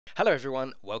Hello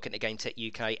everyone, welcome to GameTech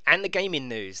UK and the gaming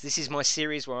news. This is my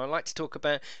series where I like to talk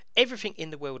about everything in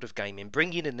the world of gaming,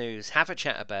 bring you the news, have a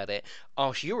chat about it,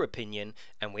 ask your opinion,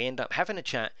 and we end up having a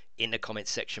chat in the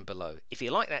comments section below. If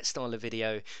you like that style of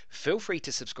video, feel free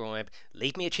to subscribe,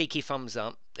 leave me a cheeky thumbs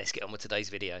up. Let's get on with today's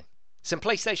video. Some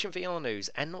PlayStation VR news,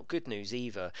 and not good news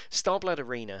either. Starblood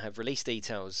Arena have released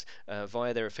details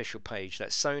via their official page that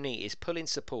Sony is pulling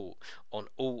support on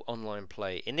all online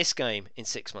play in this game in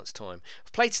 6 months' time.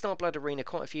 I've played Starblood Arena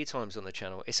quite a few times on the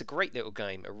channel. It's a great little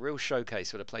game, a real showcase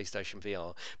for the PlayStation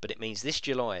VR, but it means this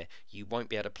July you won't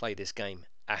be able to play this game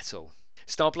at all.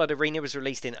 Starblood Arena was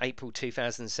released in April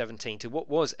 2017 to what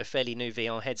was a fairly new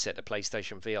VR headset, the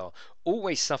PlayStation VR.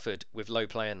 Always suffered with low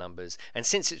player numbers, and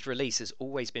since its release has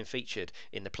always been featured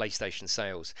in the PlayStation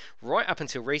sales. Right up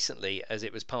until recently, as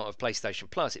it was part of PlayStation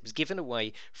Plus, it was given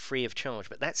away free of charge,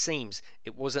 but that seems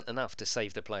it wasn't enough to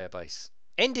save the player base.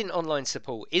 Ending online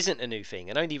support isn't a new thing,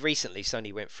 and only recently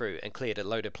Sony went through and cleared a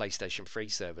load of PlayStation 3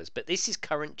 servers, but this is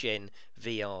current gen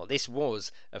VR. This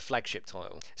was a flagship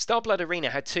title. Starblood Arena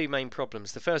had two main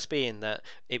problems, the first being that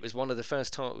it was one of the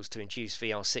first titles to induce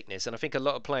VR sickness, and I think a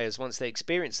lot of players, once they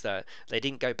experienced that, they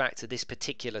didn't go back to this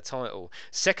particular title.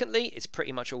 Secondly, it's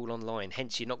pretty much all online,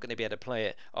 hence you're not going to be able to play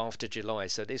it after July,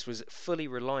 so this was fully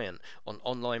reliant on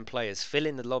online players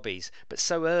filling the lobbies, but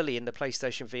so early in the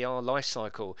PlayStation VR life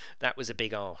cycle, that was a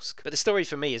big ask. But the story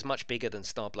for me is much bigger than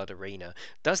Starblood Arena.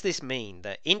 Does this mean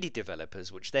that indie developers,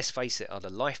 which let's face it are the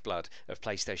lifeblood of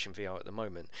PlayStation VR at the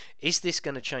moment, is this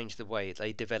going to change the way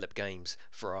they develop games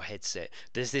for our headset?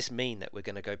 Does this mean that we're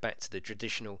going to go back to the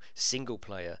traditional single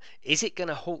player? Is it going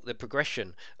to halt the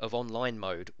progression of online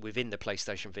mode within the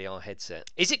PlayStation VR headset?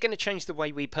 Is it going to change the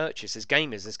way we purchase as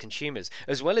gamers, as consumers,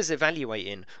 as well as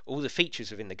evaluating all the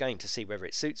features within the game to see whether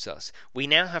it suits us? We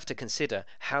now have to consider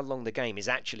how long the game is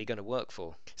actually going to work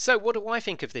for. So what do I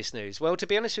think of this news? Well, to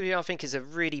be honest with you, I think it's a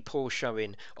really poor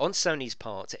showing on Sony's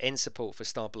part to end support for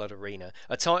Starblood Arena,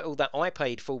 a title that I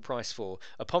paid full price for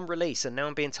upon release, and now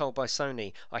I'm being told by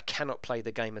Sony I cannot play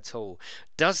the game at all.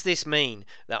 Does this mean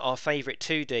that our favourite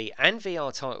 2D and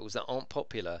VR titles that aren't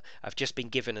popular have just been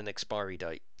given an expiry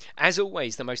date? As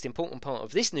always, the most important part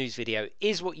of this news video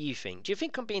is what you think. Do you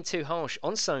think I'm being too harsh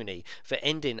on Sony for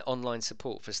ending online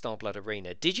support for Starblood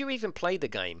Arena? Did you even play the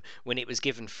game when it was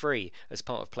given free as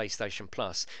part of PlayStation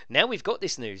Plus? Now we've got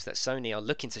this news that Sony are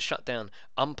looking to shut down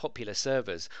unpopular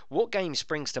servers. What game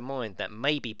springs to mind that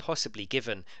may be possibly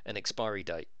given an expiry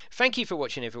date? Thank you for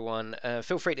watching, everyone.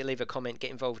 Feel free to leave a comment,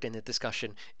 get involved in the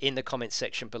discussion in the comments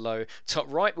section below. Top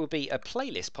right will be a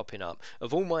playlist popping up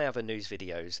of all my other news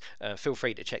videos. Feel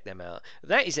free to check them out.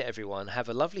 That is it, everyone. Have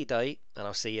a lovely day, and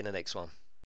I'll see you in the next one.